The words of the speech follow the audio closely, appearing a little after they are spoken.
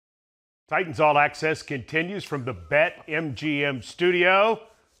Titans All Access continues from the BetMGM studio.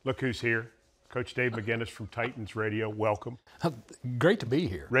 Look who's here. Coach Dave McGinnis from Titans Radio. Welcome. Great to be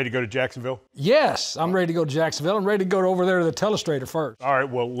here. Ready to go to Jacksonville? Yes, I'm ready to go to Jacksonville. I'm ready to go over there to the telestrator first. All right,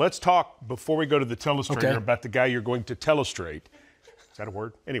 well, let's talk before we go to the telestrator about the guy you're going to telestrate. Is that a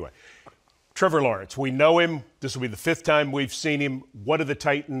word? Anyway, Trevor Lawrence. We know him. This will be the fifth time we've seen him. What do the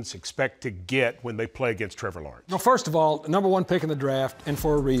Titans expect to get when they play against Trevor Lawrence? Well, first of all, number one pick in the draft, and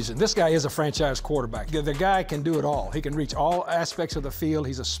for a reason. This guy is a franchise quarterback. The guy can do it all. He can reach all aspects of the field.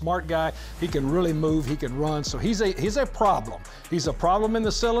 He's a smart guy. He can really move. He can run. So he's a problem. He's a problem in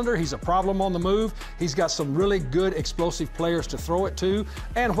the cylinder. He's a problem on the move. He's got some really good explosive players to throw it to.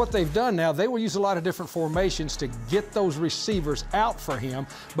 And what they've done now, they will use a lot of different formations to get those receivers out for him.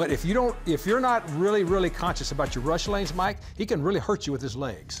 But if you're not really conscious about your rush lanes, Mike, he can really hurt you with his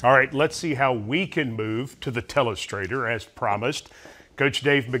legs. All right, let's see how we can move to the telestrator as promised. Coach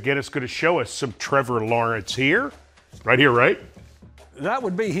Dave McGinnis going to show us some Trevor Lawrence here. Right here, right? That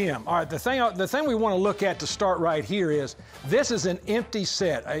would be him. All right, the thing we want to look at to start right here is this is an empty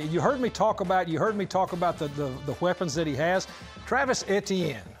set. You heard me talk about the weapons that he has. Travis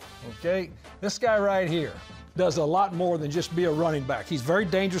Etienne, okay? This guy right here does a lot more than just be a running back. He's very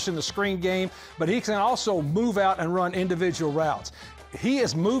dangerous in the screen game, but he can also move out and run individual routes. He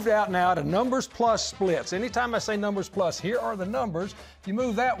has moved out now to numbers plus splits. Anytime I say numbers plus, here are the numbers. If you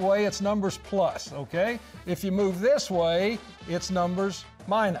move that way, it's numbers plus, okay? If you move this way, it's numbers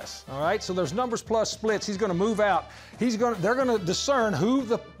minus, all right? So there's numbers plus splits. He's gonna move out. They're gonna discern who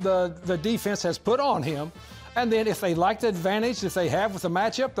the defense has put on him. And then if they like the advantage that they have with the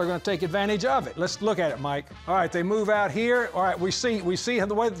matchup, they're going to take advantage of it. Let's look at it, Mike. All right, they move out here. All right, we see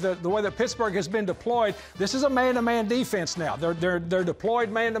the way that Pittsburgh has been deployed. This is a man-to-man defense now. They're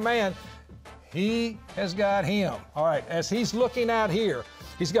deployed man-to-man. He has got him. All right, as he's looking out here,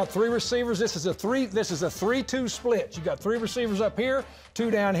 he's got three receivers. This is a 3-2 split. You got three receivers up here,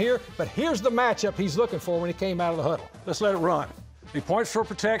 two down here. But here's the matchup he's looking for when he came out of the huddle. Let's let it run. He points for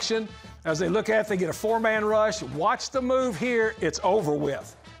protection. As they look at it, they get a four-man rush. Watch the move here. It's over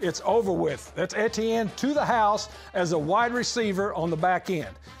with. It's over with. That's Etienne to the house as a wide receiver on the back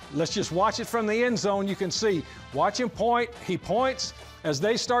end. Let's just watch it from the end zone. You can see. Watch him point. He points. As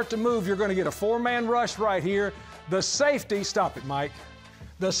they start to move, you're going to get a four-man rush right here. The safety, stop it, Mike.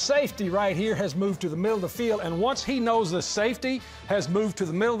 The safety right here has moved to the middle of the field, and once he knows the safety has moved to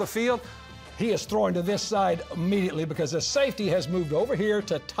the middle of the field, he is throwing to this side immediately because the safety has moved over here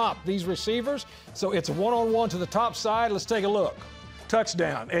to top these receivers. So it's a one-on-one to the top side. Let's take a look.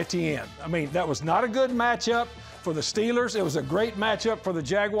 Touchdown, Etienne. I mean, that was not a good matchup for the Steelers. It was a great matchup for the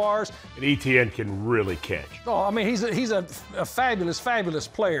Jaguars. And Etienne can really catch. Oh, I mean, he's a fabulous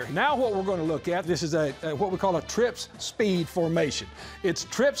player. Now what we're going to look at, this is what we call a trips speed formation. It's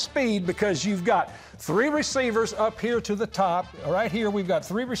trip speed because you've got three receivers up here to the top. Right here, we've got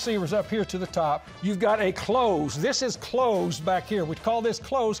three receivers up here to the top. You've got a close. This is closed back here. We call this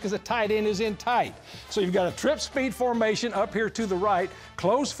closed because the tight end is in tight. So you've got a trip speed formation up here to the right,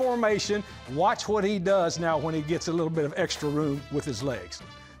 close formation. Watch what he does now when he gets a little bit of extra room with his legs.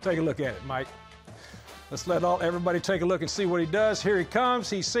 Take a look at it, Mike. Let's let everybody take a look and see what he does. Here he comes.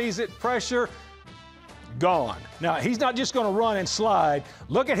 He sees it. Pressure. Gone. Now, he's not just going to run and slide.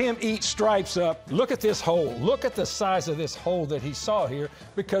 Look at him eat stripes up. Look at this hole. Look at the size of this hole that he saw here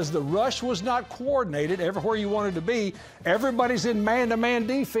because the rush was not coordinated everywhere you wanted to be. Everybody's in man-to-man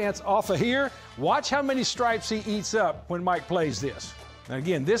defense off of here. Watch how many stripes he eats up when Mike plays this. Now,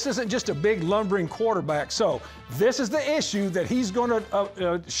 again, this isn't just a big lumbering quarterback, so this is the issue that he's going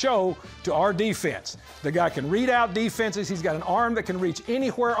to show to our defense. The guy can read out defenses. He's got an arm that can reach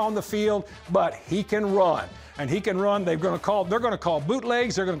anywhere on the field, but he can run. And he can run. They're going to call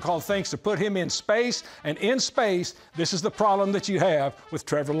bootlegs. They're going to call things to put him in space. And in space, this is the problem that you have with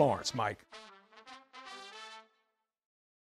Trevor Lawrence, Mike.